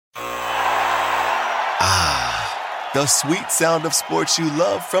The sweet sound of sports you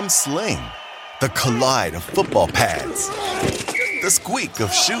love from Sling. The collide of football pads. The squeak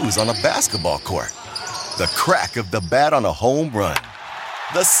of shoes on a basketball court. The crack of the bat on a home run.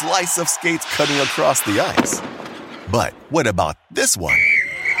 The slice of skates cutting across the ice. But what about this one?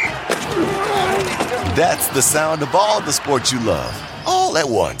 That's the sound of all the sports you love, all at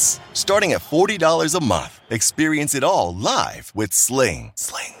once. Starting at $40 a month. Experience it all live with Sling.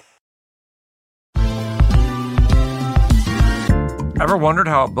 Ever wondered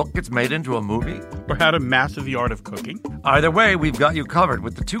how a book gets made into a movie? Or how to master the art of cooking? Either way, we've got you covered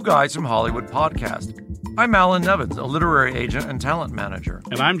with the Two Guys from Hollywood podcast. I'm Alan Nevins, a literary agent and talent manager.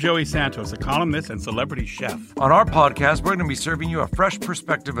 And I'm Joey Santos, a columnist and celebrity chef. On our podcast, we're going to be serving you a fresh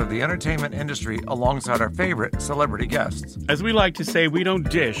perspective of the entertainment industry alongside our favorite celebrity guests. As we like to say, we don't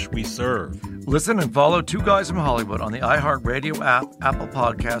dish, we serve. Listen and follow Two Guys from Hollywood on the iHeartRadio app, Apple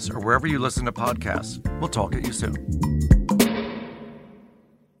Podcasts, or wherever you listen to podcasts. We'll talk at you soon.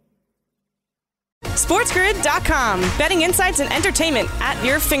 SportsGrid.com. Betting insights and entertainment at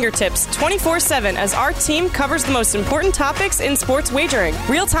your fingertips 24/7 as our team covers the most important topics in sports wagering.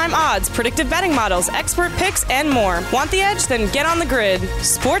 Real-time odds, predictive betting models, expert picks, and more. Want the edge? Then get on the grid.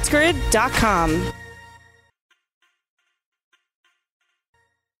 SportsGrid.com.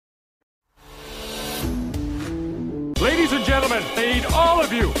 Ladies and gentlemen, I need all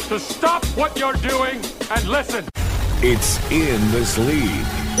of you to stop what you're doing and listen. It's In This League.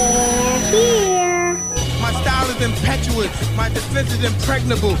 They're here. My style is impetuous. My defense is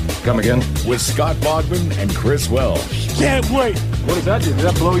impregnable. Come again? With Scott Bogman and Chris Welsh. Can't wait. What does that do? Did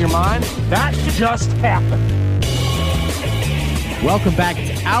that blow your mind? That just happened. Welcome back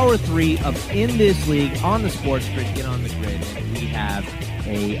to Hour 3 of In This League on the Sports Grid. Get on the grid. And we have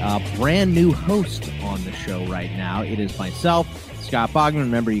a brand new host on the show right now. It is myself, Scott Bogman.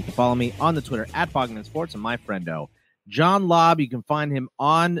 Remember, you can follow me on the Twitter at Bogman Sports, and my friendo, John Lobb. You can find him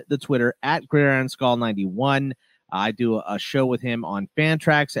on the Twitter at GridironSkull91. I do a show with him on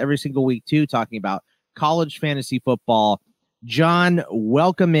Fantrax every single week, too, talking about college fantasy football. John,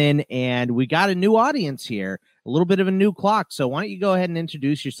 welcome in, and we got a new audience here, a little bit of a new clock. So why don't you go ahead and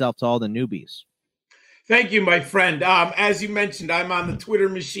introduce yourself to all the newbies? Thank you, my friend. As you mentioned, I'm on the Twitter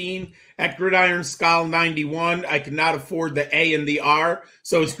machine at GridironSkull91. I cannot afford the A and the R,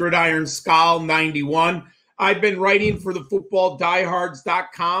 so it's GridironSkull91. I've been writing for the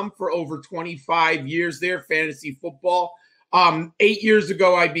footballdiehards.com for over 25 years there, fantasy football. 8 years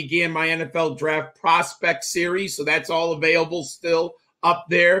ago, I began my NFL Draft Prospect Series, so that's all available still up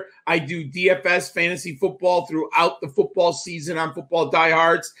there. I do DFS fantasy football throughout the football season on Football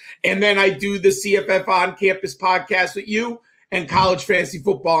Diehards, and then I do the CFF On Campus podcast with you and college fantasy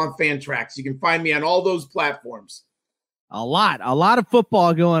football on Fantrax. You can find me on all those platforms. A lot of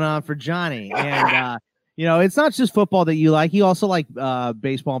football going on for Johnny, and you know, it's not just football that you like. You also like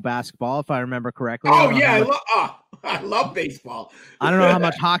baseball and basketball, if I remember correctly. I love baseball. I don't know how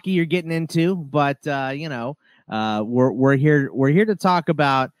much hockey you're getting into, but you know, we're here to talk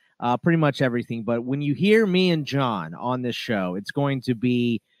about pretty much everything. But when you hear me and John on this show, it's going to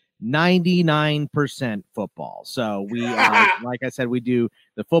be 99% football. So we, like I said, we do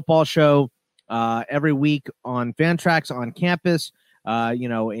the football show every week on Fantrax on campus. You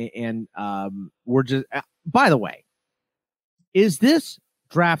know, and we're just, by the way, is this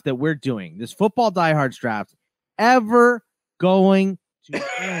draft that we're doing, this Football Diehards draft, ever going to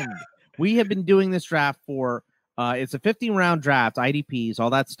end? We have been doing this draft for, it's a 15-round draft, IDPs,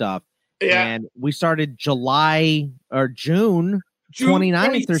 all that stuff. Yeah. And we started June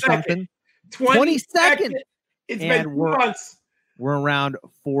 29th or something. 22nd. It's been 2 months. We're around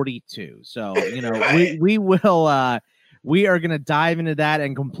 42. So, you know, we will, we are going to dive into that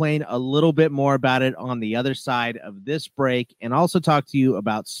and complain a little bit more about it on the other side of this break, and also talk to you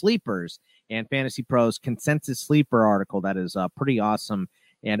about sleepers and Fantasy Pros consensus sleeper article that is pretty awesome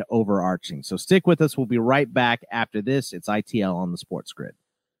and overarching. So stick with us. We'll be right back after this. It's ITL on the Sports Grid.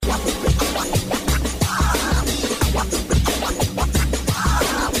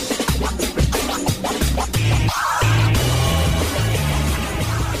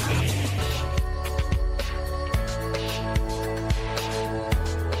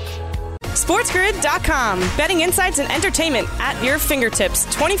 SportsGrid.com. Betting insights and entertainment at your fingertips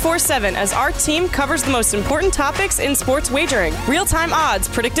 24/7 as our team covers the most important topics in sports wagering. Real-time odds,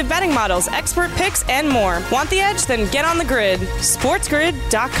 predictive betting models, expert picks, and more. Want the edge? Then get on the grid.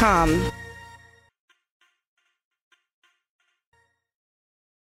 SportsGrid.com.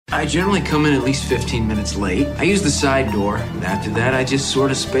 I generally come in at least 15 minutes late. I use the side door. After that, I just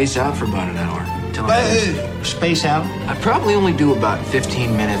sort of space out for about an hour. Space out? I probably only do about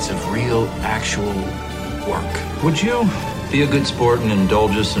 15 minutes of real, actual work. Would you be a good sport and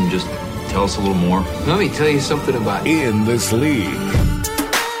indulge us and just tell us a little more? Let me tell you something about In This League.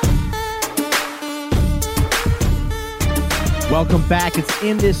 Welcome back. It's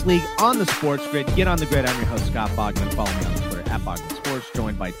In This League on the Sports Grid. Get on the grid. I'm your host, Scott Bogman. Follow me on Twitter at Bogman Sports,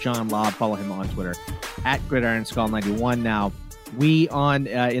 joined by John Lobb. Follow him on Twitter at GridironSkull91. Now, we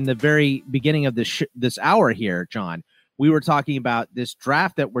in the very beginning of this hour here, John, we were talking about this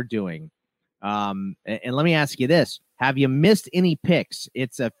draft that we're doing. And let me ask you this. Have you missed any picks?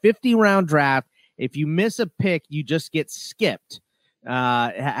 It's a 50-round draft. If you miss a pick, you just get skipped.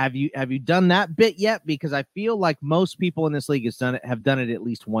 Have you done that bit yet? Because I feel like most people in this league have done it at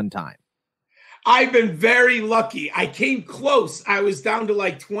least one time. I've been very lucky. I came close. I was down to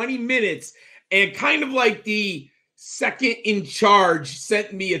like 20 minutes, and kind of like the second in charge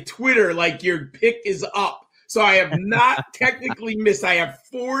sent me a Twitter like your pick is up. So I have not technically missed. I have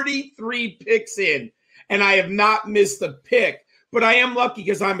 43 picks in, and I have not missed a pick. But I am lucky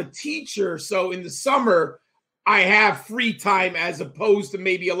because I'm a teacher. So in the summer, I have free time as opposed to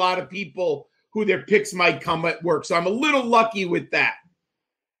maybe a lot of people who their picks might come at work. So I'm a little lucky with that.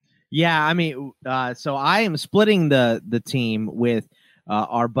 Yeah, I mean, so I am splitting the team with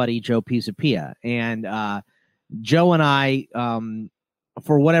our buddy Joe Pisapia. And Joe and I,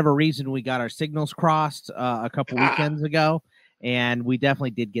 for whatever reason, we got our signals crossed a couple weekends ago, and we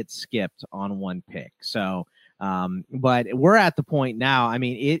definitely did get skipped on one pick. So, but we're at the point now. I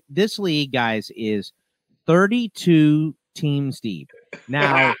mean, this league, guys, is 32 teams deep.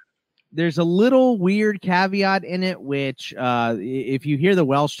 Now, there's a little weird caveat in it, which if you hear the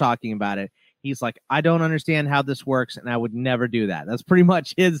Welsh talking about it, he's like, I don't understand how this works, and I would never do that. That's pretty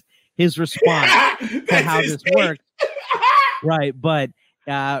much his response to how this works. Right, but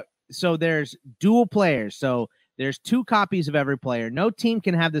so there's dual players. So there's 2 copies of every player. No team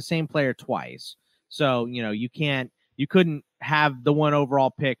can have the same player twice. So, you couldn't have the 1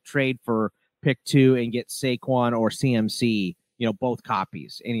 overall pick trade for pick 2 and get Saquon or CMC, both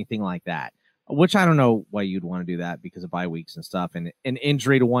copies, anything like that, which I don't know why you'd want to do that because of bye weeks and stuff. And an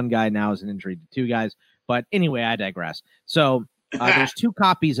injury to one guy now is an injury to 2 guys. But anyway, I digress. So there's 2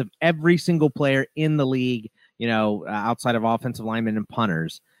 copies of every single player in the league, outside of offensive linemen and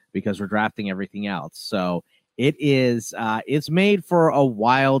punters, because we're drafting everything else. So it's made for a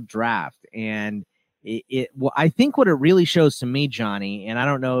wild draft. And I think what it really shows to me, Johnny, and I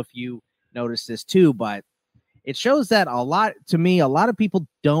don't know if you notice this too, but it shows that a lot of people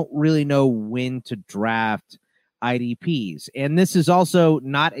don't really know when to draft IDPs. And this is also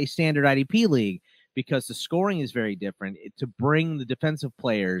not a standard IDP league because the scoring is very different to bring the defensive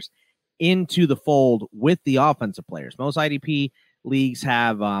players into the fold with the offensive players. Most IDP leagues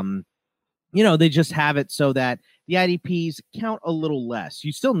have, they just have it so that the IDPs count a little less.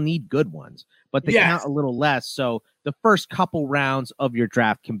 You still need good ones, but they count a little less. So the first couple rounds of your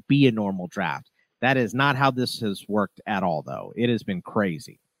draft can be a normal draft. That is not how this has worked at all, though. It has been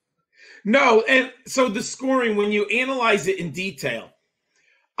crazy. No, and so the scoring, when you analyze it in detail,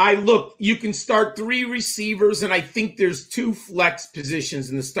 you can start 3 receivers, and I think there's 2 flex positions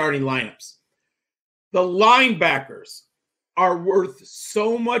in the starting lineups. The linebackers are worth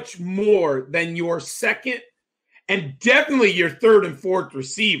so much more than your second and definitely your third and fourth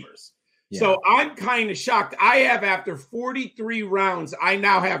receivers. Yeah. So I'm kind of shocked. I have, after 43 rounds, I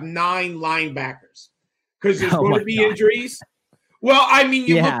now have 9 linebackers because there's going to be injuries. Well, I mean,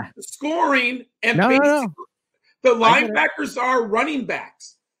 you look at the scoring, and the linebackers are running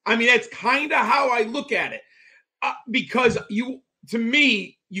backs. I mean, that's kind of how I look at it. Because to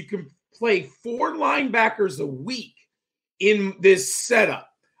me, you can play 4 linebackers a week in this setup.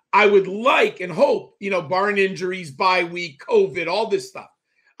 I would like and hope, barring injuries, bye week, COVID, all this stuff,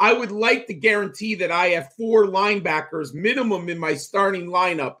 I would like to guarantee that I have 4 linebackers minimum in my starting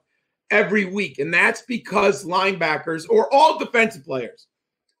lineup every week. And that's because linebackers, or all defensive players,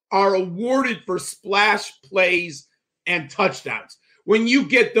 are awarded for splash plays and touchdowns. When you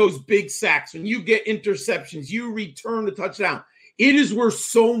get those big sacks, when you get interceptions, you return the touchdown. It is worth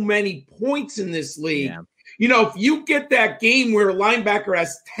so many points in this league. Yeah. If you get that game where a linebacker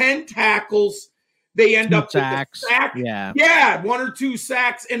has 10 tackles, they end up with a sack. Yeah, 1 or 2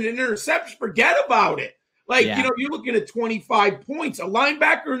 sacks and an interception. Forget about it. You're looking at 25 points. A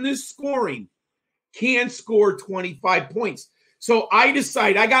linebacker in this scoring can score 25 points. So I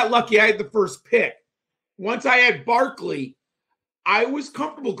got lucky. I had the first pick. Once I had Barkley, I was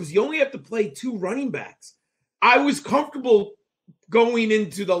comfortable because you only have to play 2 running backs. I was comfortable going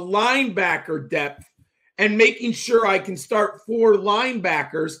into the linebacker depth and making sure I can start 4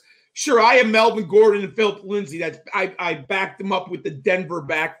 linebackers. Sure, I have Melvin Gordon and Philip Lindsay. I backed them up with the Denver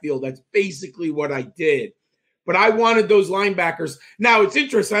backfield. That's basically what I did. but I wanted those linebackers. Now, it's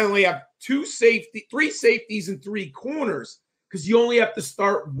interesting. I only have three safeties, and 3 corners because you only have to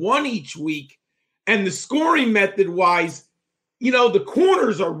start 1 each week. And the scoring method-wise, the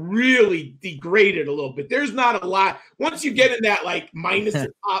corners are really degraded a little bit. There's not a lot. Once you get in that, minus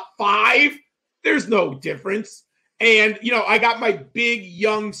the top 5, there's no difference. And, I got my big,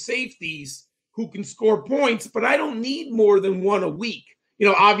 young safeties who can score points, but I don't need more than 1 a week.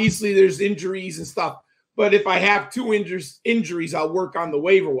 Obviously there's injuries and stuff, but if I have 2 injuries, I'll work on the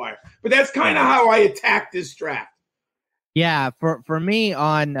waiver wire. But that's kind of how I attack this draft. Yeah, for me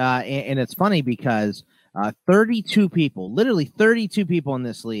and it's funny because 32 people, literally 32 people in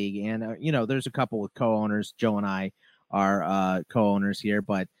this league, and there's a couple with co-owners. Joe and I are co-owners here,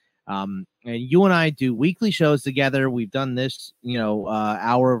 but and you and I do weekly shows together. We've done this,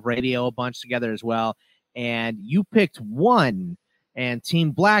 hour of radio a bunch together as well. And you picked 1, and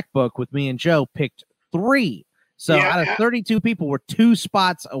Team Black Book with me and Joe picked 3. So out of 32 people, we're 2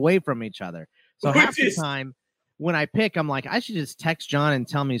 spots away from each other. So half the time when I pick, I'm like, I should just text John and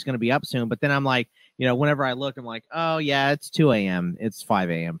tell him he's going to be up soon. But then I'm like, whenever I look, I'm like, oh yeah, it's 2 a.m. It's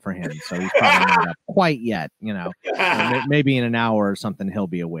 5 a.m. for him. So he's probably not up quite yet, maybe in an hour or something, he'll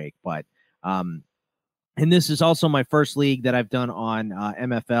be awake. But, and this is also my first league that I've done on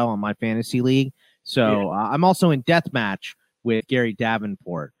MFL, on my fantasy league. So I'm also in Deathmatch with Gary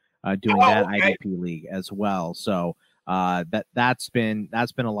Davenport doing IDP league as well. So that's been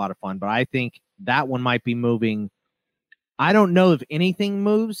a lot of fun, but I think that one might be moving. I don't know if anything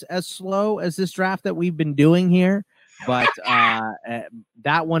moves as slow as this draft that we've been doing here, but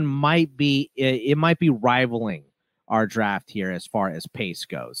that one might be, it might be rivaling our draft here as far as pace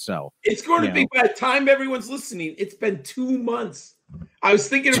goes. So it's going to be, by the time everyone's listening, it's been 2 months. I was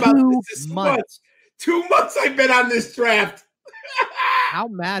thinking about this month. 2 months I've been on this draft. How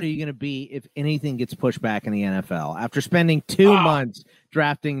mad are you going to be if anything gets pushed back in the NFL after spending 2 months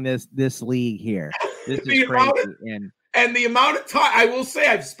drafting this league here? This is crazy. And the amount of time, I will say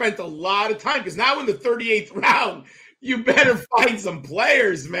I've spent a lot of time, because now in the 38th round, you better find some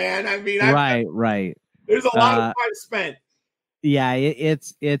players, man. I mean, right. There's a lot of time spent. Yeah,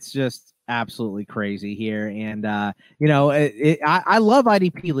 it's just absolutely crazy here. And, I love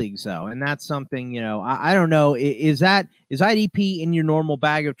IDP leagues, though. And that's something, I don't know. Is IDP in your normal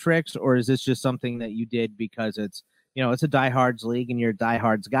bag of tricks, or is this just something that you did because it's a diehards league and you're a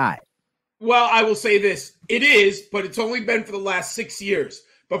diehards guy? Well, I will say this. It is, but it's only been for the last 6 years.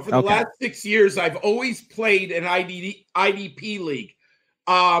 But for the last 6 years, I've always played an IDP league.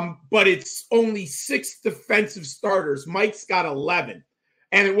 But it's only 6 defensive starters. Mike's got 11.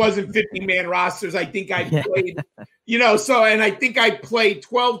 And it wasn't 50-man rosters. I think I played, and I think I played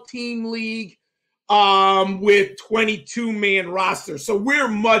 12-team league with 22-man rosters. So we're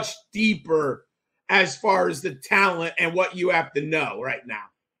much deeper as far as the talent and what you have to know right now.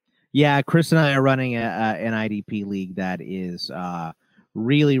 Yeah, Chris and I are running an IDP league that is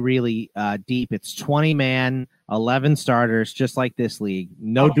really, really deep. It's 20-man, 11 starters, just like this league.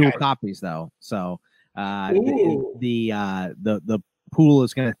 No dual copies, though. So the pool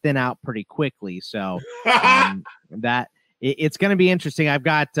is going to thin out pretty quickly. So it's going to be interesting. I've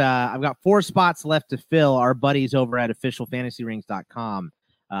got 4 spots left to fill. Our buddies over at officialfantasyrings.com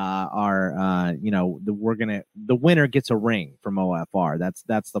the winner gets a ring from OFR.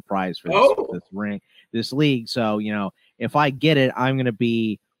 That's the prize for this league. So, if I get it, I'm going to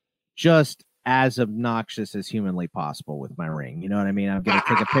be just as obnoxious as humanly possible with my ring. You know what I mean? I'm going to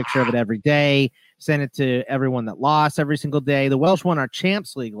take a picture of it every day, send it to everyone that lost every single day. The Welsh won our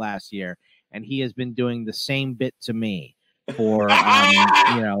Champs League last year, and he has been doing the same bit to me for,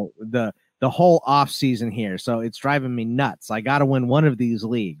 the whole off season here. So it's driving me nuts. I got to win one of these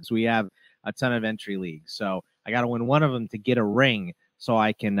leagues. We have a ton of entry leagues. So I got to win one of them to get a ring so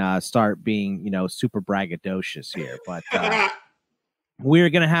I can start being, super braggadocious here. But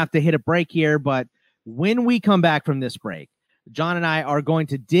we're going to have to hit a break here. But when we come back from this break, John and I are going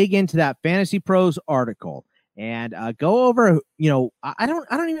to dig into that Fantasy Pros article and go over, I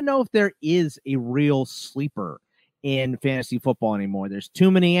don't even know if there is a real sleeper in fantasy football anymore. There's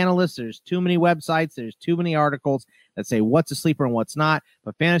too many analysts, there's too many websites, there's too many articles that say what's a sleeper and what's not.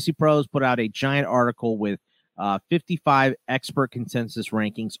 But Fantasy Pros put out a giant article with 55 expert consensus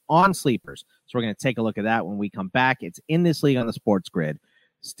rankings on sleepers. So we're going to take a look at that when we come back. It's In This League on the Sports Grid.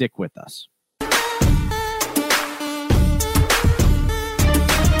 Stick with us.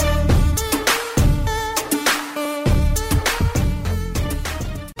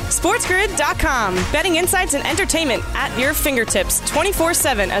 SportsGrid.com. Betting insights and entertainment at your fingertips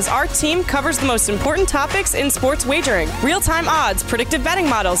 24/7 as our team covers the most important topics in sports wagering. Real-time odds, predictive betting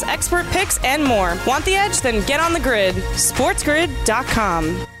models, expert picks, and more. Want the edge? Then get on the grid.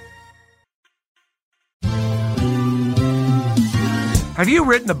 SportsGrid.com. Have you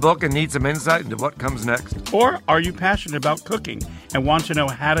written a book and need some insight into what comes next? Or are you passionate about cooking and want to know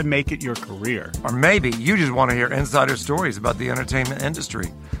how to make it your career? Or maybe you just want to hear insider stories about the entertainment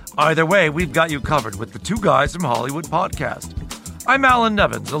industry. Either way, we've got you covered with the Two Guys from Hollywood podcast. I'm Alan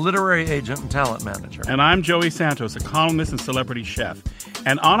Nevins, a literary agent and talent manager. And I'm Joey Santos, a columnist and celebrity chef.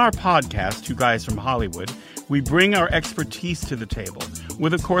 And on our podcast, Two Guys from Hollywood, we bring our expertise to the table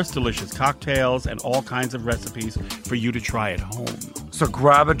with, of course, delicious cocktails and all kinds of recipes for you to try at home. So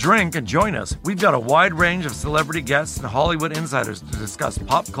grab a drink and join us. We've got a wide range of celebrity guests and Hollywood insiders to discuss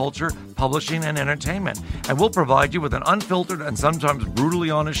pop culture, publishing, and entertainment. And we'll provide you with an unfiltered and sometimes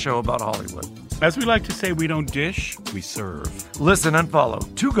brutally honest show about Hollywood. As we like to say, we don't dish, we serve. Listen and follow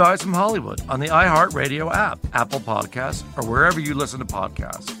Two Guys from Hollywood on the iHeartRadio app, Apple Podcasts, or wherever you listen to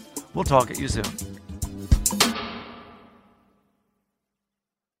podcasts. We'll talk at you soon.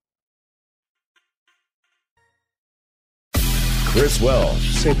 Chris Welsh.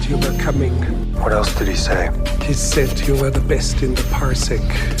 Said you were coming. What else did he say? He said you were the best in the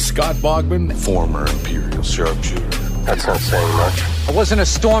parsec. Scott Bogman. Former Imperial sharpshooter. That's not saying much. I wasn't a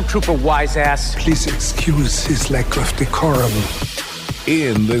stormtrooper, wise ass. Please excuse his lack of decorum.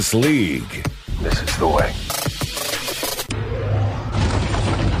 In this league. This is the way.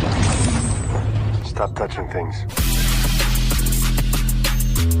 Stop touching things.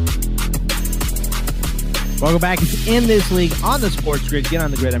 Welcome back. It's In This League on the Sports Grid. Get on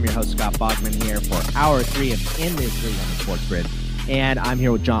the grid. I'm your host, Scott Bogman, here for Hour 3 of In This League on the Sports Grid. And I'm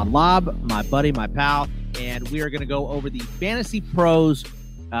here with John Lobb, my buddy, my pal. And we are going to go over the Fantasy Pros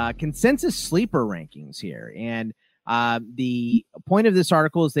consensus sleeper rankings here. And the point of this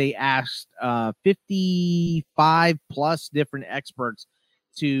article is they asked 55 plus different experts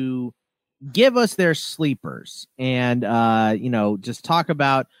to give us their sleepers and, just talk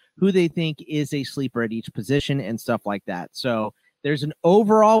about who they think is a sleeper at each position and stuff like that. So there's an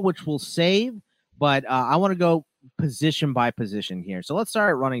overall, which we'll save, but I want to go position by position here. So let's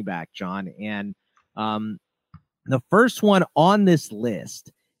start at running back, John. And the first one on this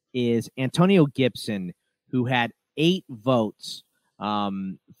list is Antonio Gibson, who had 8 votes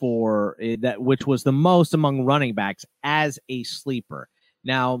for that, which was the most among running backs as a sleeper.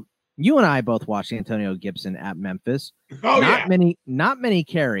 Now, you and I both watched Antonio Gibson at Memphis. Not many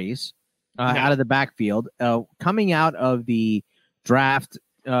carries out of the backfield. Coming out of the draft,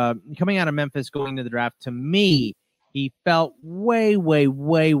 coming out of Memphis, going to the draft, to me, he felt way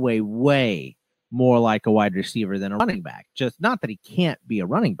more like a wide receiver than a running back. Just not that he can't be a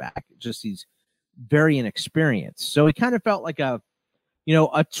running back, just he's very inexperienced. So he kind of felt like a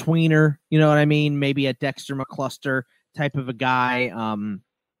tweener, you know what I mean? Maybe a Dexter McCluster type of a guy.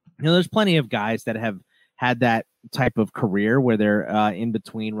 There's plenty of guys that have had that type of career where they're in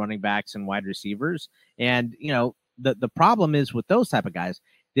between running backs and wide receivers. And, the problem is with those type of guys,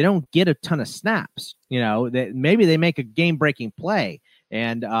 they don't get a ton of snaps. Maybe they make a game-breaking play.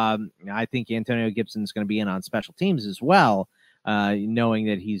 And I think Antonio Gibson is going to be in on special teams as well, knowing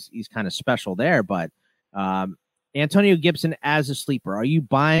that he's kind of special there. But Antonio Gibson as a sleeper, are you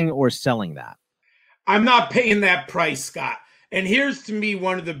buying or selling that? I'm not paying that price, Scott. And here's, to me,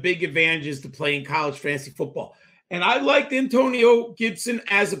 one of the big advantages to playing college fantasy football. And I liked Antonio Gibson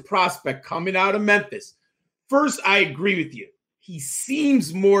as a prospect coming out of Memphis. First, I agree with you. He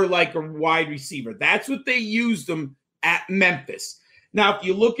seems more like a wide receiver. That's what they used him at Memphis. Now, if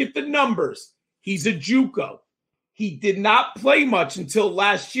you look at the numbers, he's a JUCO. He did not play much until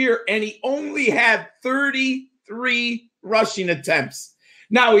last year, and he only had 33 rushing attempts.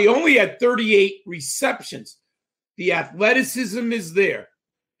 Now, he only had 38 receptions. The athleticism is there.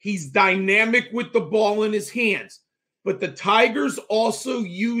 He's dynamic with the ball in his hands. But the Tigers also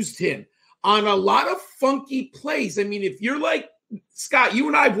used him on a lot of funky plays. I mean, if you're like, Scott, you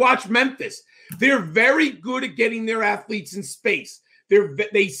and I have watched Memphis. They're very good at getting their athletes in space.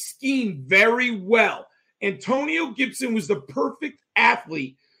 They scheme very well. Antonio Gibson was the perfect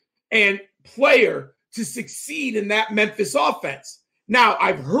athlete and player to succeed in that Memphis offense. Now,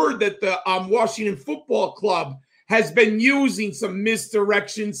 I've heard that the Washington Football Club has been using some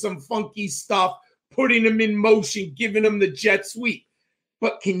misdirection, some funky stuff, putting him in motion, giving him the jet sweep.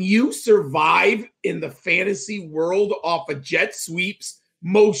 But can you survive in the fantasy world off of jet sweeps,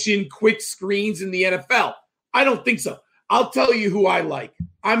 motion, quick screens in the NFL? I don't think so. I'll tell you who I like.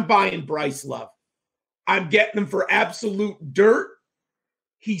 I'm buying Bryce Love. I'm getting him for absolute dirt.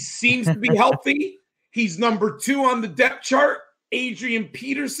 He seems to be healthy. He's number 2 on the depth chart. Adrian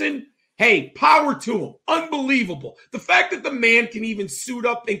Peterson. Hey, power to him. Unbelievable. The fact that the man can even suit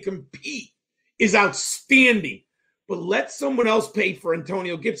up and compete is outstanding. But let someone else pay for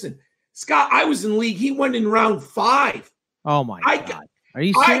Antonio Gibson. Scott, I was in league. He went in round 5. Oh, my God. Are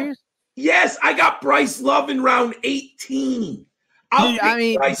you serious? Yes, I got Bryce Love in round 18.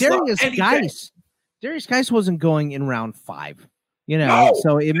 Darius Geis wasn't going in round 5.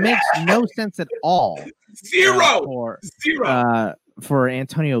 So it makes no sense at all. Zero. For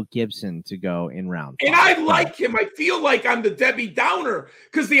Antonio Gibson to go in round 5. And I like him. I feel like I'm the Debbie Downer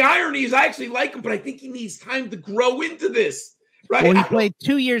because the irony is I actually like him, but I think he needs time to grow into this. Right? Well, he played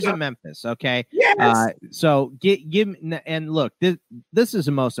 2 years in Memphis. Okay. Yes. So give and look, this is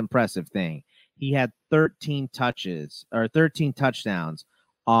the most impressive thing. He had 13 touchdowns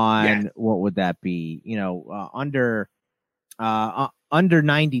on what would that be? Under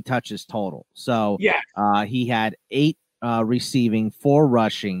 90 touches total. So he had 8 receiving, 4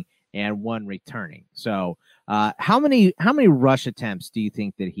 rushing, and 1 returning. So how many rush attempts do you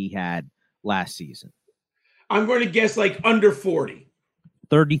think that he had last season? I'm going to guess like under 40.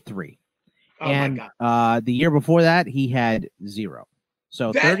 33. Oh, and my God. The year before that, he had 0.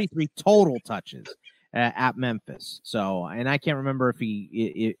 So 33 total touches at Memphis. So, and I can't remember if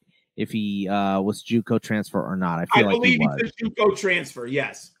he was JUCO transfer or not. I believe he's a JUCO transfer.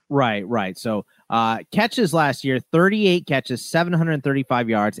 Yes. Right. So catches last year, 38 catches, 735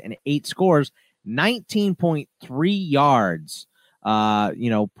 yards, and 8 scores, 19.3 yards,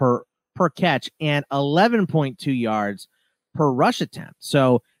 per catch, and 11.2 yards per rush attempt.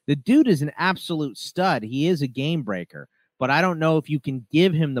 So the dude is an absolute stud. He is a game breaker, but I don't know if you can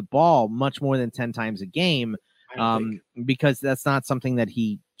give him the ball much more than 10 times a game, because that's not something that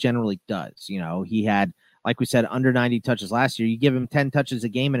he generally does. He had, like we said, under 90 touches last year. You give him 10 touches a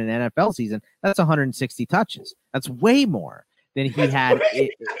game in an NFL season, that's 160 touches. That's way more than he had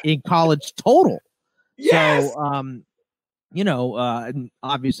in college total. Yes. So,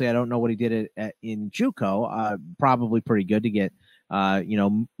 obviously I don't know what he did in JUCO. Probably pretty good to get,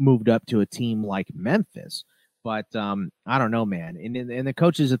 moved up to a team like Memphis. But I don't know, man. And the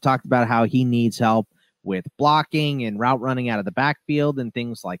coaches have talked about how he needs help with blocking and route running out of the backfield and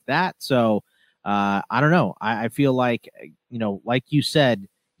things like that. So I don't know. I feel like, like you said,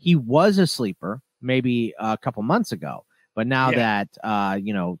 he was a sleeper maybe a couple months ago. But now that,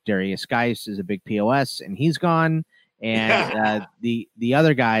 Darius Geis is a big POS and he's gone, and the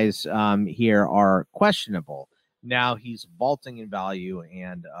other guys here are questionable. Now he's vaulting in value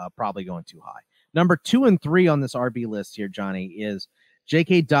and probably going too high. Number 2 and 3 on this RB list here, Johnny, is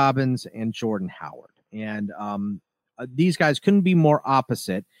J.K. Dobbins and Jordan Howard. And these guys couldn't be more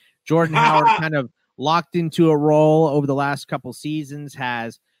opposite. Jordan Howard kind of locked into a role over the last couple seasons,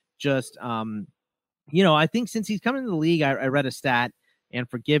 has just, I think since he's come into the league, I read a stat, and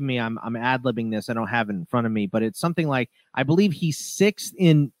forgive me, I'm ad-libbing this. I don't have it in front of me, but it's something like, I believe he's 6th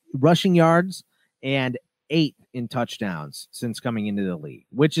in rushing yards and 8th in touchdowns since coming into the league,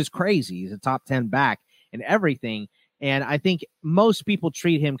 which is crazy. He's a top 10 back and everything. And I think most people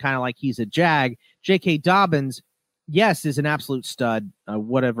treat him kind of like he's a jag. J.K. Dobbins, yes, is an absolute stud,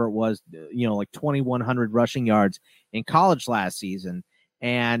 whatever it was, like 2,100 rushing yards in college last season.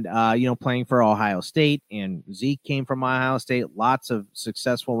 And, playing for Ohio State, and Zeke came from Ohio State, lots of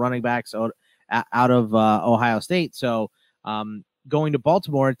successful running backs out of Ohio State. So going to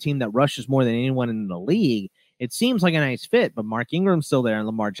Baltimore, a team that rushes more than anyone in the league, it seems like a nice fit, but Mark Ingram's still there and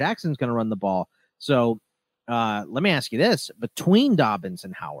Lamar Jackson's going to run the ball. So let me ask you this, between Dobbins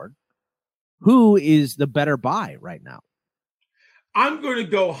and Howard, who is the better buy right now? I'm going to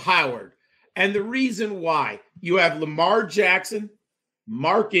go Howard. And the reason why, you have Lamar Jackson,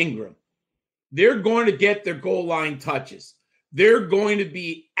 Mark Ingram. They're going to get their goal line touches. They're going to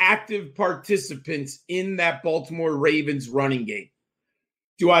be active participants in that Baltimore Ravens running game.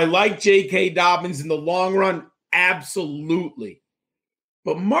 Do I like J.K. Dobbins in the long run? Absolutely.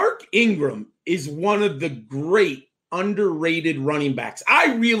 But Mark Ingram is one of the great underrated running backs.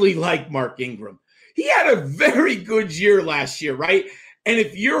 I really like Mark Ingram. He had a very good year last year, right? And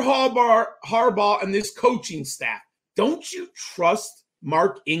if you're Harbaugh and this coaching staff, don't you trust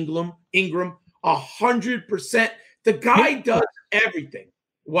Mark Ingram 100%? The guy does everything.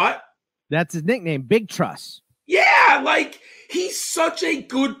 What? That's his nickname, Big Truss. Yeah, like he's such a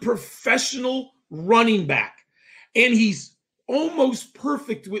good professional running back. And he's almost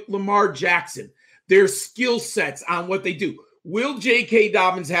perfect with Lamar Jackson. Their skill sets on what they do. Will J.K.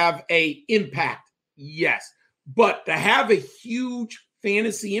 Dobbins have an impact? Yes. But to have a huge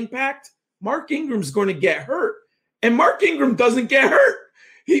fantasy impact, Mark Ingram's going to get hurt. And Mark Ingram doesn't get hurt.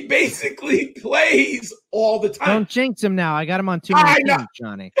 He basically plays all the time. Don't jinx him now. I got him on too many teams,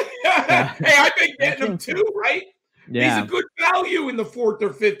 Johnny. Hey, I've been getting him too, right? Yeah. He's a good value in the 4th or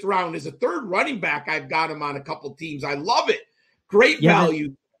 5th round. As a third running back, I've got him on a couple teams. I love it. Great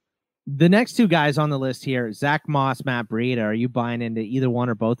value. The next two guys on the list here, Zach Moss, Matt Breida. Are you buying into either one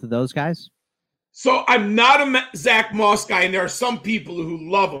or both of those guys? So I'm not a Zach Moss guy, and there are some people who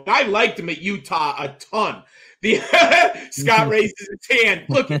love him. I liked him at Utah a ton. Scott raises his hand.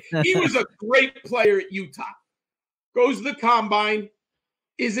 Look, he was a great player at Utah. Goes to the combine,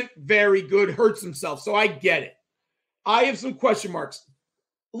 isn't very good, hurts himself. So I get it. I have some question marks.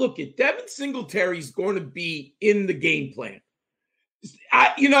 Look, Devin Singletary's going to be in the game plan.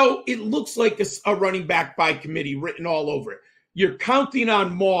 It looks like a running back by committee written all over it. You're counting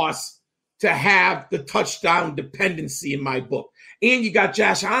on Moss to have the touchdown dependency in my book. And you got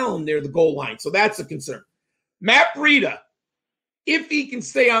Josh Allen there, the goal line. So that's a concern. Matt Breida, if he can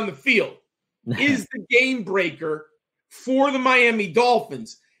stay on the field, is the game breaker for the Miami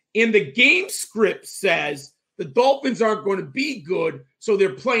Dolphins. And the game script says the Dolphins aren't going to be good, so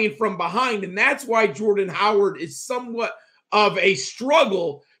they're playing from behind. And that's why Jordan Howard is somewhat of a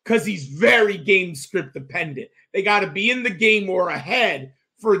struggle, because he's very game script dependent. They got to be in the game or ahead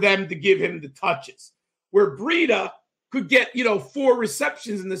for them to give him the touches. Where Breida could get, 4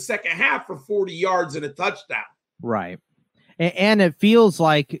 receptions in the second half for 40 yards and a touchdown. Right. And it feels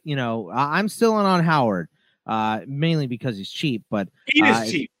like, I'm still on Howard, mainly because he's cheap, but he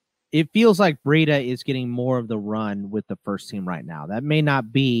is cheap. It feels like Breida is getting more of the run with the first team right now. That may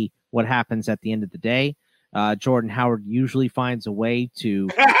not be what happens at the end of the day. Jordan Howard usually finds a way to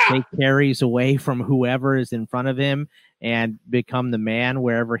take carries away from whoever is in front of him and become the man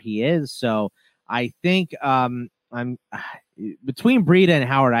wherever he is. So I think I'm between Breida and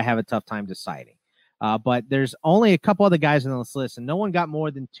Howard, I have a tough time deciding. But there's only a couple other guys on this list, and no one got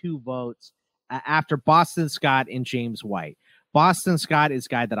more than 2 votes after Boston Scott and James White. Boston Scott is a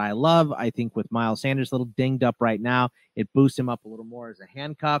guy that I love. I think with Miles Sanders a little dinged up right now, it boosts him up a little more as a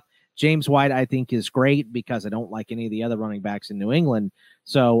handcuff. James White, I think, is great because I don't like any of the other running backs in New England.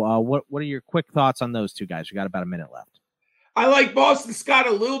 So what are your quick thoughts on those two guys? We got about a minute left. I like Boston Scott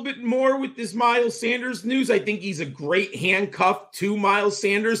a little bit more with this Miles Sanders news. I think he's a great handcuff to Miles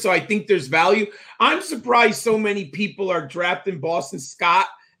Sanders, so I think there's value. I'm surprised so many people are drafting Boston Scott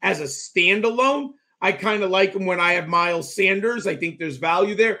as a standalone. I kind of like him when I have Miles Sanders. I think there's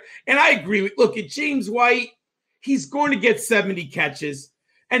value there. And I agree with, look, at James White, he's going to get 70 catches,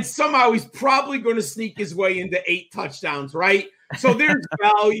 and somehow he's probably going to sneak his way into 8 touchdowns, right? So there's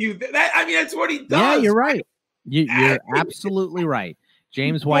value. That's what he does. Yeah, you're right. You're absolutely right.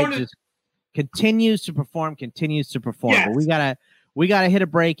 James White just continues to perform. Yes. But we gotta hit a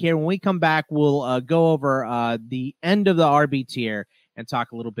break here. When we come back, we'll go over the end of the RB tier and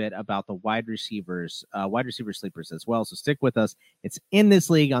talk a little bit about the wide receiver sleepers as well. So stick with us. It's In This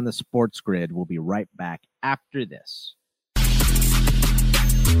League on the Sports Grid. We'll be right back after this.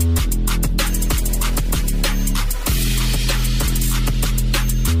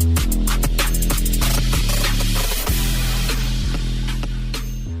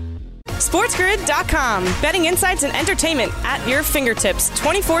 SportsGrid.com. Betting insights and entertainment at your fingertips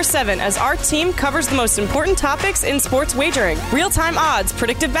 24/7 as our team covers the most important topics in sports wagering. Real-time odds,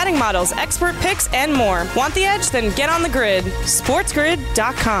 predictive betting models, expert picks, and more. Want the edge? Then get on the grid.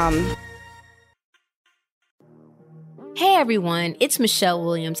 SportsGrid.com. Hey everyone, it's Michelle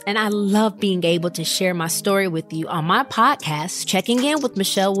Williams, and I love being able to share my story with you on my podcast, Checking In with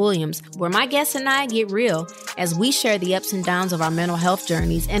Michelle Williams, where my guests and I get real as we share the ups and downs of our mental health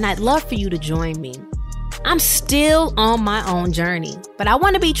journeys, and I'd love for you to join me. I'm still on my own journey, but I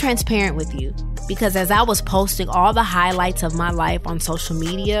want to be transparent with you because as I was posting all the highlights of my life on social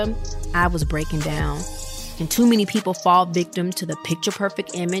media, I was breaking down. And too many people fall victim to the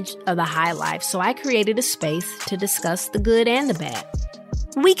picture-perfect image of the high life, so I created a space to discuss the good and the bad.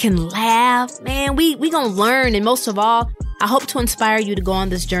 We can laugh, man, we gonna learn, and most of all, I hope to inspire you to go on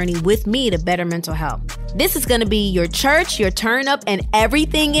this journey with me to better mental health. This is gonna be your church, your turn-up, and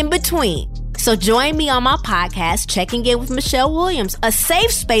everything in between. So join me on my podcast, Checking In with Michelle Williams, a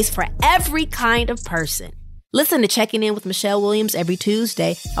safe space for every kind of person. Listen to Checking In with Michelle Williams every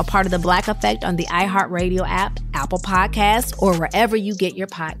Tuesday, a part of the Black Effect on the iHeartRadio app, Apple Podcasts, or wherever you get your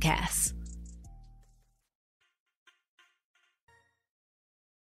podcasts.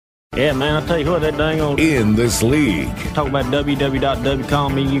 Yeah, man, I tell you what, that dang old In This League. Talk about www.w, call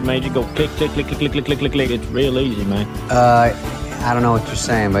me, you man, just go click. It's real easy, man. I don't know what you're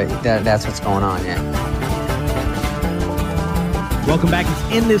saying, but that's what's going on, yeah. Welcome back.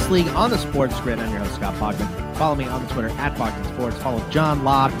 It's In This League on the Sports Grid. I'm your host, Scott Bogman. Follow me on the Twitter at Bogdan Sports. Follow John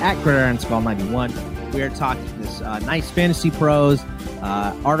Lobb at GridironSkull91. We are talking this nice Fantasy Pros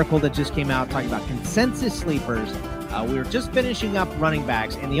article that just came out talking about consensus sleepers. We were just finishing up running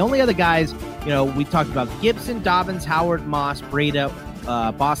backs, and the only other guys, we talked about Gibson, Dobbins, Howard, Moss, Breida,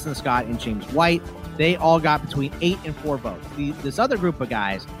 Boston Scott, and James White. They all got between 8 and 4 votes. This other group of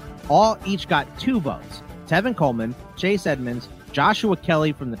guys each got 2 votes. Tevin Coleman, Chase Edmonds, Joshua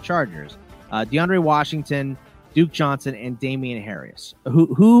Kelly from the Chargers, DeAndre Washington, Duke Johnson, and Damian Harris.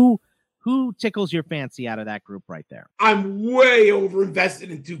 Who tickles your fancy out of that group right there? I'm way overinvested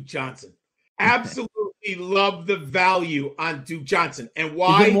in Duke Johnson. Absolutely love the value on Duke Johnson. And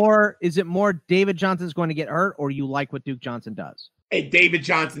why? Is it more David Johnson's going to get hurt, or you like what Duke Johnson does? Hey, David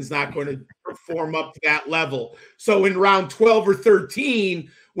Johnson's not going to perform up to that level. So in round 12 or 13,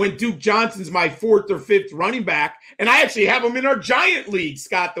 when Duke Johnson's my 4th or 5th running back, and I actually have him in our Giant League,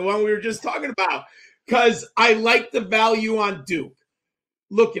 Scott, the one we were just talking about, because I like the value on Duke.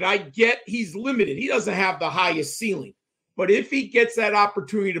 Look, I get he's limited. He doesn't have the highest ceiling. But if he gets that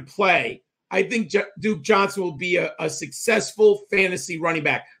opportunity to play, I think Duke Johnson will be a successful fantasy running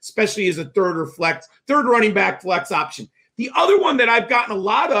back, especially as a third running back flex option. The other one that I've gotten a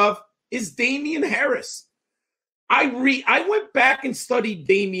lot of is Damian Harris. I went back and studied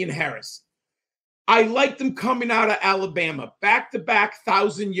Damian Harris. I liked him coming out of Alabama, back-to-back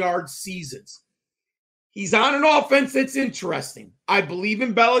 1,000-yard seasons. He's on an offense that's interesting. I believe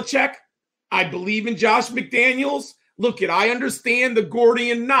in Belichick. I believe in Josh McDaniels. Look, I understand the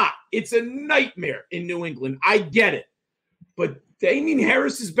Gordian knot. It's a nightmare in New England. I get it. But Damian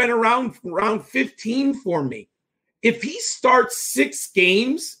Harris has been around 15 for me. If he starts 6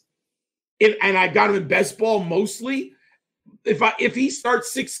 games, and I got him in best ball mostly, if he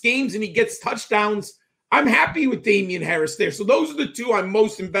starts 6 games and he gets touchdowns, I'm happy with Damian Harris there. So those are the 2 I'm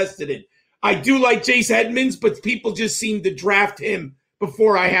most invested in. I do like Chase Edmonds, but people just seem to draft him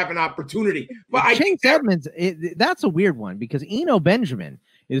before I have an opportunity. But Chase Edmonds, that's a weird one because Eno Benjamin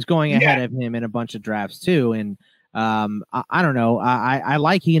is going ahead of him in a bunch of drafts too. And I don't know. I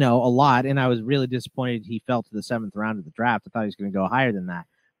like Eno a lot, and I was really disappointed he fell to the 7th round of the draft. I thought he was going to go higher than that.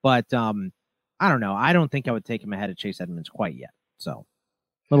 But I don't know. I don't think I would take him ahead of Chase Edmonds quite yet. So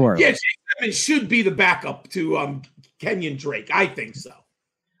a little early. Yeah, Chase Edmonds should be the backup to Kenyon Drake. I think so.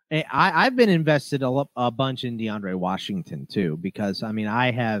 I've been invested a bunch in DeAndre Washington too, because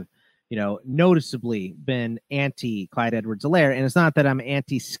I have, noticeably been anti Clyde Edwards-Helaire, and it's not that I'm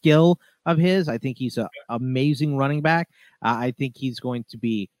anti skill of his. I think he's an amazing running back. I think he's going to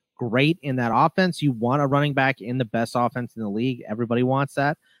be great in that offense. You want a running back in the best offense in the league. Everybody wants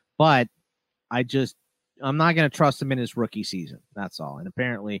that, but I'm not going to trust him in his rookie season. That's all. And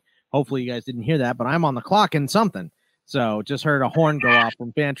apparently, hopefully you guys didn't hear that, but I'm on the clock in something. So just heard a horn go off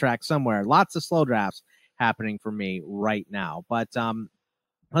from Fantrax somewhere. Lots of slow drafts happening for me right now. But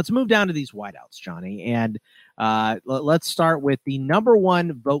let's move down to these wideouts, Johnny. And let's start with the number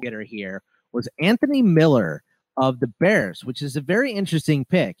 1 vote getter here was Anthony Miller of the Bears, which is a very interesting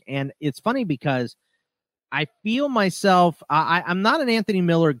pick. And it's funny because I feel myself, I'm not an Anthony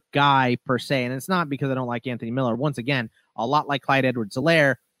Miller guy per se, and it's not because I don't like Anthony Miller. Once again, a lot like Clyde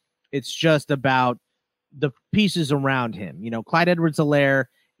Edwards-Helaire, it's just about the pieces around him. Clyde Edwards-Helaire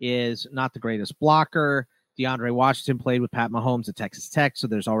is not the greatest blocker. DeAndre Washington played with Pat Mahomes at Texas Tech, so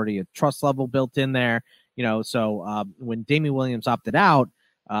there's already a trust level built in there. So when Damien Williams opted out,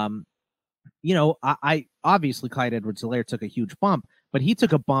 I obviously Clyde Edwards-Helaire took a huge bump, but he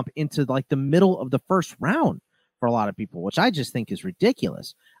took a bump into like the middle of the 1st round for a lot of people, which I just think is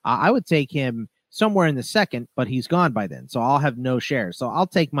ridiculous. I would take him somewhere in the 2nd, but he's gone by then, so I'll have no shares. So I'll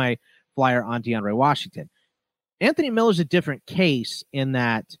take my flyer on DeAndre Washington. Anthony Miller's a different case in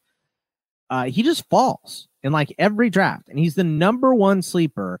that he just falls in like every draft, and he's the number 1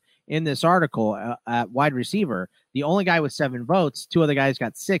 sleeper in this article at wide receiver. The only guy with 7 votes, 2 other guys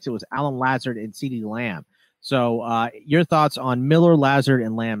got 6. It was Alan Lazard and CeeDee Lamb. So your thoughts on Miller, Lazard,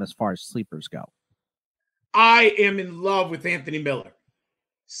 and Lamb as far as sleepers go? I am in love with Anthony Miller.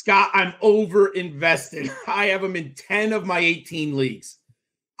 Scott, I'm over invested. I have him in 10 of my 18 leagues.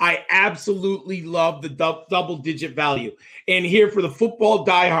 I absolutely love the double-digit value. And here for the Football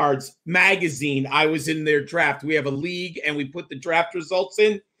Diehards magazine, I was in their draft. We have a league, and we put the draft results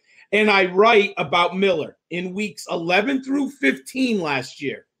in. And I write about Miller in weeks 11 through 15 last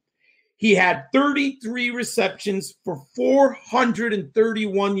year. He had 33 receptions for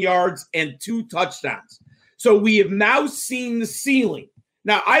 431 yards and 2 touchdowns. So we have now seen the ceiling.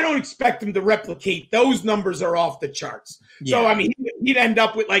 Now, I don't expect him to replicate. Those numbers are off the charts. Yeah. So, he'd end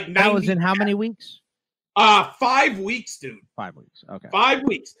up with like 90. That was in how many weeks? 5 weeks, dude. 5 weeks. Okay. 5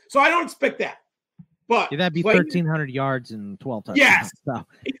 weeks. So I don't expect that. But that'd be 1,300 yards and 12 touchdowns. Yes, so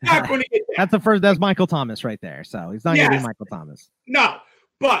he's not going to get that. That's Michael Thomas right there. So he's not going to be Michael Thomas. No,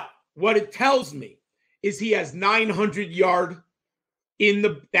 but what it tells me is he has 900 yard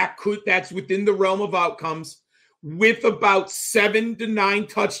that's within the realm of outcomes with about 7 to 9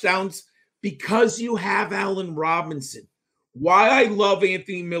 touchdowns because you have Allen Robinson. Why I love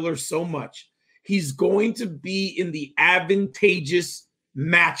Anthony Miller so much, he's going to be in the advantageous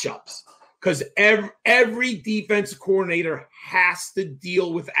matchups because every defensive coordinator has to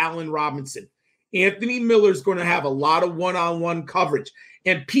deal with Allen Robinson. Anthony Miller's going to have a lot of one-on-one coverage,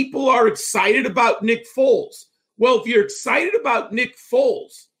 and people are excited about Nick Foles. Well, if you're excited about Nick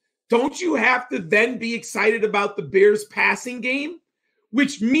Foles, don't you have to then be excited about the Bears passing game?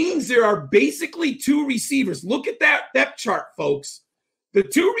 Which means there are basically 2 receivers. Look at that depth chart, folks. The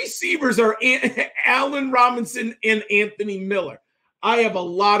 2 receivers are Allen Robinson and Anthony Miller. I have a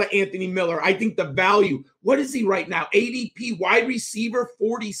lot of Anthony Miller. I think the value, what is he right now? ADP wide receiver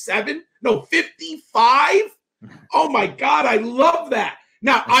 47? No, 55? Oh my God, I love that.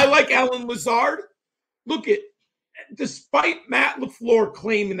 Now, I like Allen Lazard. Look at, despite Matt LaFleur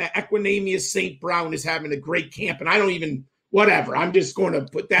claiming that Equanimeous St. Brown is having a great camp, and I don't even, whatever, I'm just going to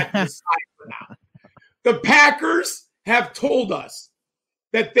put that to the side for now. The Packers have told us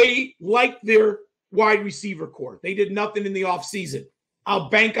that they like their wide receiver core. They did nothing in the offseason. I'll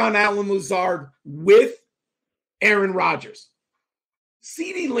bank on Allen Lazard with Aaron Rodgers.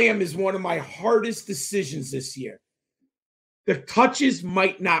 CeeDee Lamb is one of my hardest decisions this year. The touches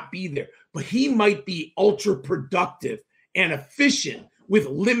might not be there, but he might be ultra productive and efficient with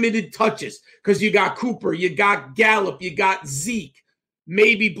limited touches because you got Cooper, you got Gallup, you got Zeke,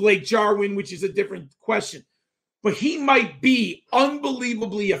 maybe Blake Jarwin, which is a different question. But he might be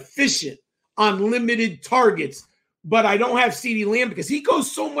unbelievably efficient on limited targets. But I don't have CeeDee Lamb because he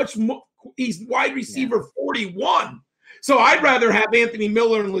goes so much more. He's wide receiver 41. So I'd rather have Anthony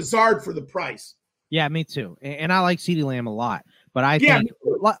Miller and Lazard for the price. Yeah, me too. And I like CeeDee Lamb a lot. But I think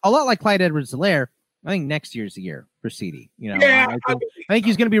a lot like Clyde Edwards-Helaire, I think next year's the year for CeeDee. You know, I think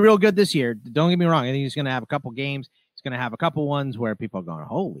he's going to be real good this year. Don't get me wrong. I think he's going to have a couple games. He's going to have a couple ones where people are going,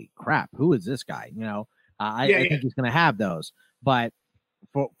 holy crap, who is this guy? You know, I think he's going to have those. But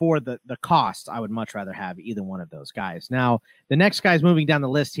for the cost, I would much rather have either one of those guys. Now, the next guy's moving down the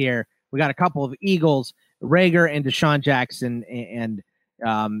list here. We got a couple of Eagles, Reagor and Deshaun Jackson. And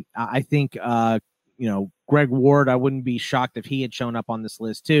I think, Greg Ward, I wouldn't be shocked if he had shown up on this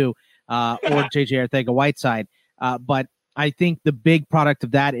list too, or JJ Arcega-Whiteside. But I think the big product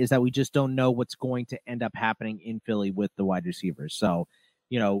of that is that we just don't know what's going to end up happening in Philly with the wide receivers. So,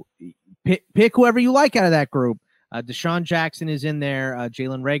 pick whoever you like out of that group. Deshaun Jackson is in there.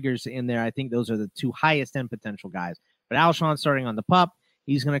 Jalen Reagor's in there. I think those are the 2 highest end potential guys. But Alshon starting on the pup.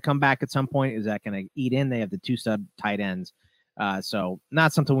 He's going to come back at some point. Is that going to eat in? They have the 2 sub tight ends. So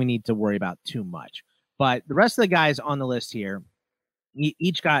not something we need to worry about too much. But the rest of the guys on the list here,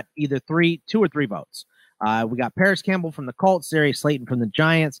 each got either 2 or 3 votes. We got Paris Campbell from the Colts, Darius Slayton from the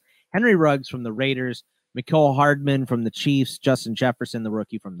Giants, Henry Ruggs from the Raiders, Mecole Hardman from the Chiefs, Justin Jefferson, the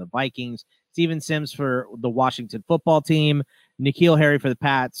rookie from the Vikings, Steven Sims for the Washington football team, N'Keal Harry for the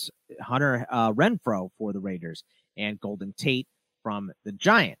Pats, Hunter Renfrow for the Raiders, and Golden Tate from the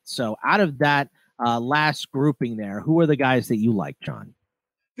Giants. So out of that last grouping there, who are the guys that you like, John?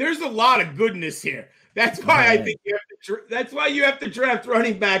 There's a lot of goodness here. That's why I think that's why you have to draft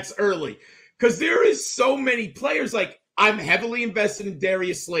running backs early, because there is so many players. Like, I'm heavily invested in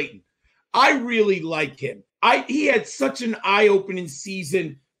Darius Slayton. I really like him. He had such an eye-opening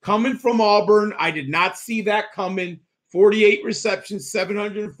season coming from Auburn. I did not see that coming. 48 receptions,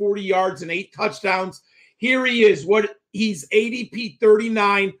 740 yards, and 8 touchdowns. Here he is. He's ADP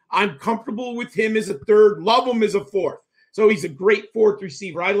 39. I'm comfortable with him as a 3rd. Love him as a 4th. So he's a great 4th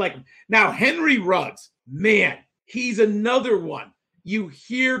receiver. I like him. Now, Henry Ruggs, man, he's another one. You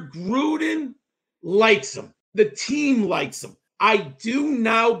hear Gruden likes him. The team likes him. I do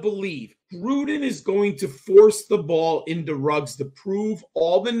now believe Gruden is going to force the ball into Ruggs to prove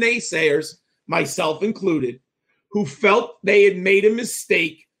all the naysayers, myself included, who felt they had made a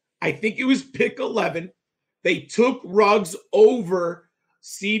mistake. I think it was pick 11. They took Ruggs over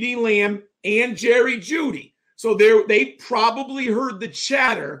CeeDee Lamb and Jerry Jeudy. So they probably heard the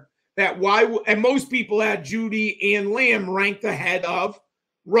chatter that and most people had Jeudy and Lamb ranked ahead of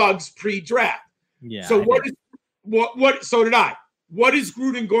Ruggs pre-draft. Yeah. So so did I. What is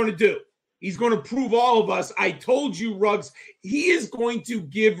Gruden going to do? He's going to prove all of us. I told you, Ruggs, he is going to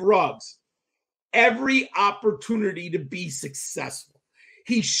give Ruggs every opportunity to be successful.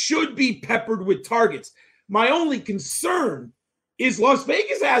 He should be peppered with targets. My only concern is Las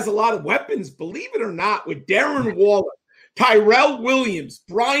Vegas has a lot of weapons, believe it or not, with Darren Waller, Tyrell Williams,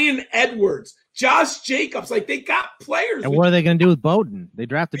 Brian Edwards, Josh Jacobs. Like, they got players. And what are they going to do with Bowden? They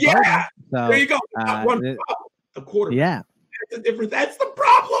drafted Bowden. So, there you go. A quarterback. Yeah. That's the difference. That's the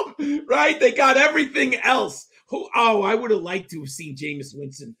problem, right? They got everything else. I would have liked to have seen Jameis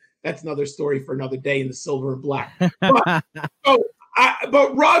Winston. That's another story for another day in the silver and black.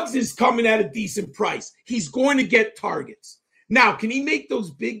 But Ruggs is coming at a decent price. He's going to get targets. Now, can he make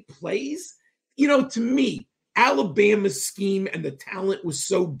those big plays? To me, Alabama's scheme and the talent was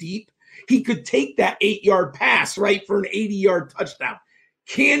so deep, he could take that 8-yard pass, right, for an 80-yard touchdown.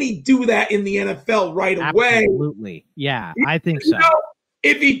 Can he do that in the NFL right away? Absolutely. Yeah, I think so.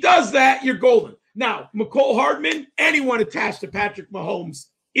 If he does that, you're golden. Now, McCole Hardman, anyone attached to Patrick Mahomes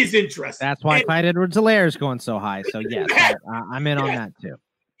is interested. That's why Clyde Edwards-Helaire is going so high. So, yes, I'm in on that too.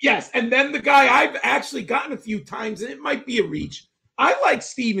 Yes, and then the guy I've actually gotten a few times, and it might be a reach. I like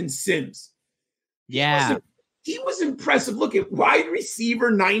Steven Sims. Yeah. He was impressive. Look at wide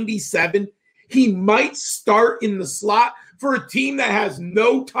receiver 97. He might start in the slot for a team that has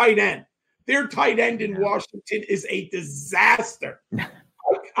no tight end. Their tight end in Washington is a disaster.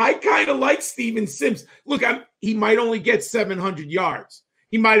 I kind of like Steven Sims. Look, he might only get 700 yards.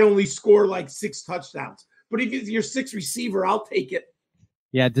 He might only score like 6 touchdowns. But if he's your 6th receiver, I'll take it.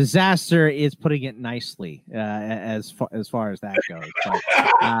 Yeah, disaster is putting it nicely as far as that goes. But,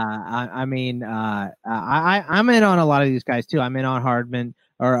 I'm in on a lot of these guys too. I'm in on Hardman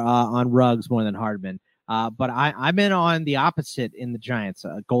or on Ruggs more than Hardman. But I'm in on the opposite in the Giants,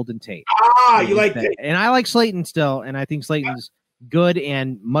 Golden Tate. You like that? And I like Slayton still, and I think Slayton's good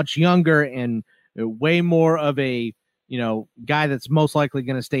and much younger and way more of a guy that's most likely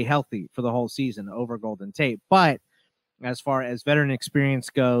going to stay healthy for the whole season over Golden Tate. But as far as veteran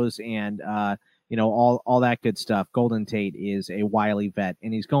experience goes and, all that good stuff, Golden Tate is a wily vet,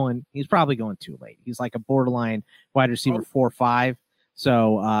 and he's probably going too late. He's like a borderline wide receiver 4-5.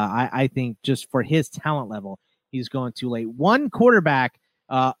 So I think just for his talent level, he's going too late. One quarterback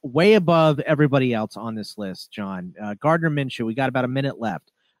way above everybody else on this list, John, Gardner Minshew. We got about a minute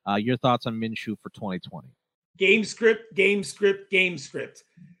left. Your thoughts on Minshew for 2020? Game script.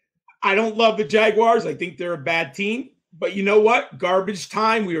 I don't love the Jaguars. I think they're a bad team. But you know what? Garbage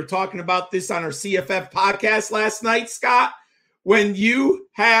time. We were talking about this on our CFF podcast last night, Scott. When you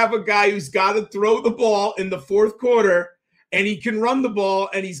have a guy who's got to throw the ball in the fourth quarter and he can run the ball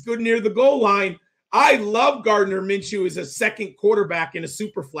and he's good near the goal line, I love Gardner Minshew as a second quarterback in a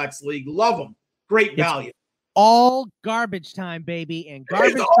super flex league. Love him. Great value. It's all garbage time, baby. And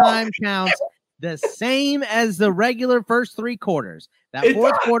garbage time counts the same as the regular first 3 quarters. That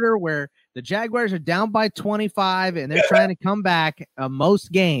fourth quarter where the Jaguars are down by 25 and they're trying to come back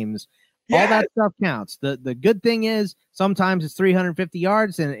most games. All that stuff counts. The good thing is sometimes it's 350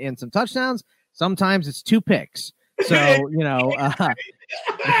 yards and some touchdowns. Sometimes it's 2 picks. So,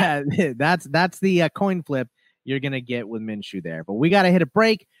 that's the coin flip you're going to get with Minshew there. But we got to hit a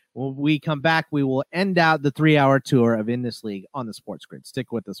break. When we come back, we will end out the 3-hour tour of In This League on the Sports Grid.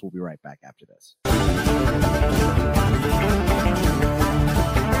 Stick with us. We'll be right back after this.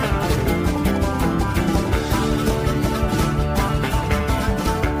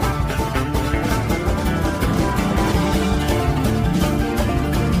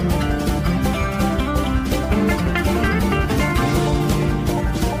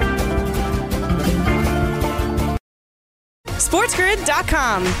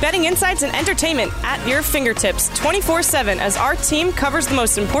 SportsGrid.com. Betting insights and entertainment at your fingertips 24/7 as our team covers the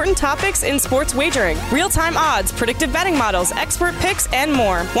most important topics in sports wagering. Real-time odds, predictive betting models, expert picks, and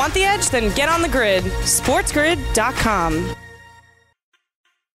more. Want the edge? Then get on the grid. SportsGrid.com.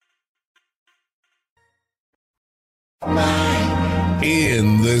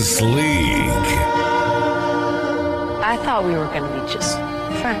 In This League. I thought we were going to be just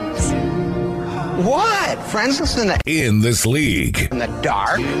friends. What? Friends in This League. In the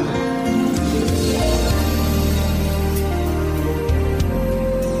dark?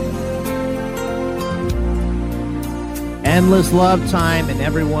 Endless love time, and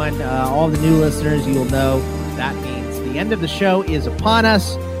everyone, all the new listeners, you'll know that means the end of the show is upon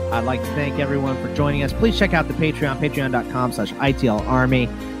us. I'd like to thank everyone for joining us. Please check out the Patreon, patreon.com/ITL Army.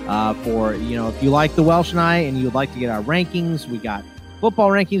 For, if you like the Welsh and I and you'd like to get our rankings, we got football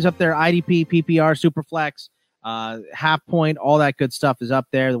rankings up there, IDP, PPR, Superflex, half point, all that good stuff is up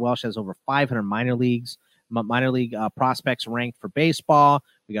there. The Welsh has over 500 minor league prospects ranked for baseball.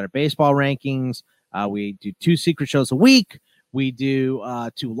 We got our baseball rankings. We do 2 secret shows a week. We do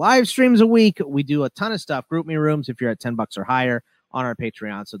 2 live streams a week. We do a ton of stuff. Group me rooms if you're at $10 or higher. on our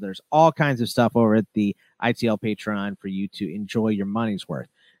Patreon. So there's all kinds of stuff over at the ITL Patreon for you to enjoy your money's worth.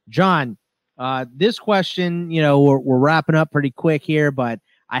 John, this question, we're wrapping up pretty quick here, but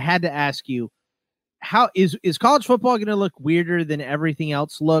I had to ask you, how is college football going to look weirder than everything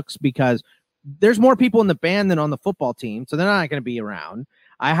else looks? Because there's more people in the band than on the football team, so they're not going to be around.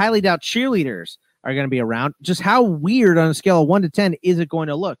 I highly doubt cheerleaders are going to be around. Just how weird on a scale of 1 to 10 is it going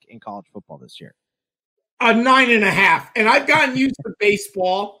to look in college football this year? A 9.5. And I've gotten used to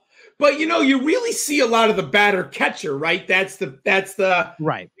baseball, but you really see a lot of the batter catcher, right? That's the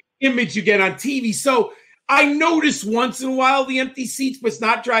right image you get on TV. So I notice once in a while the empty seats, but it's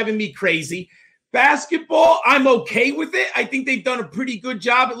not driving me crazy. Basketball, I'm okay with it. I think they've done a pretty good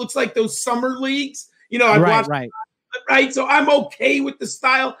job. It looks like those summer leagues. I've watched, right? So I'm okay with the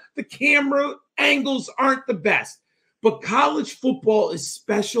style. The camera angles aren't the best. But college football is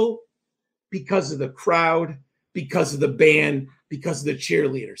special because of the crowd, because of the band, because of the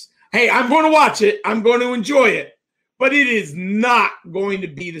cheerleaders. Hey, I'm going to watch it. I'm going to enjoy it. But it is not going to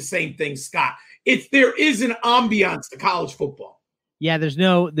be the same thing, Scott. There is an ambiance to college football. Yeah,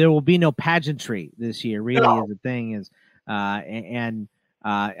 there will be no pageantry this year. Really, is the thing is,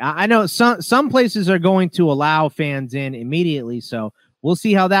 I know some places are going to allow fans in immediately, so we'll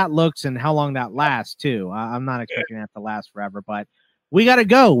see how that looks and how long that lasts too. I'm not expecting that to last forever, but we got to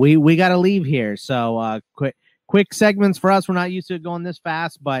go. We got to leave here. So quick segments for us. We're not used to it going this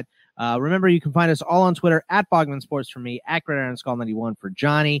fast, but remember you can find us all on Twitter at Bogman Sports for me, at Gridiron Skull 91 for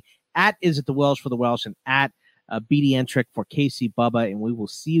Johnny, at Is It the Welsh for the Welsh, and at BD Entrick for Casey Bubba, and we will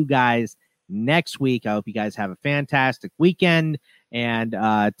see you guys next week. I hope you guys have a fantastic weekend, and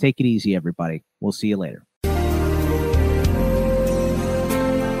take it easy, everybody. We'll see you later.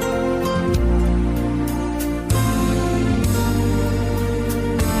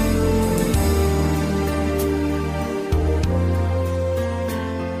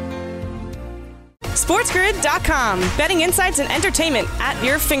 SportsGrid.com. Betting insights and entertainment at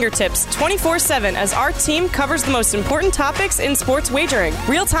your fingertips 24/7 as our team covers the most important topics in sports wagering.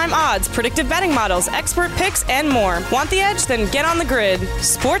 Real-time odds, predictive betting models, expert picks, and more. Want the edge? Then get on the grid.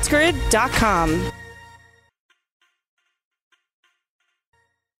 SportsGrid.com.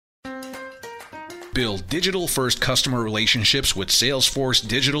 Build digital-first customer relationships with Salesforce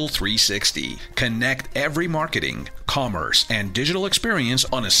Digital 360. Connect every marketing, commerce, and digital experience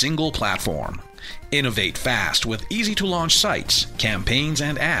on a single platform. Innovate fast with easy-to-launch sites, campaigns,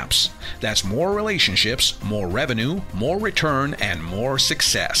 and apps. That's more relationships, more revenue, more return, and more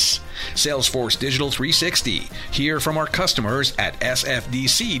success. Salesforce Digital 360. Hear from our customers at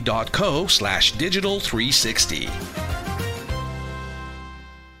sfdc.co/digital360.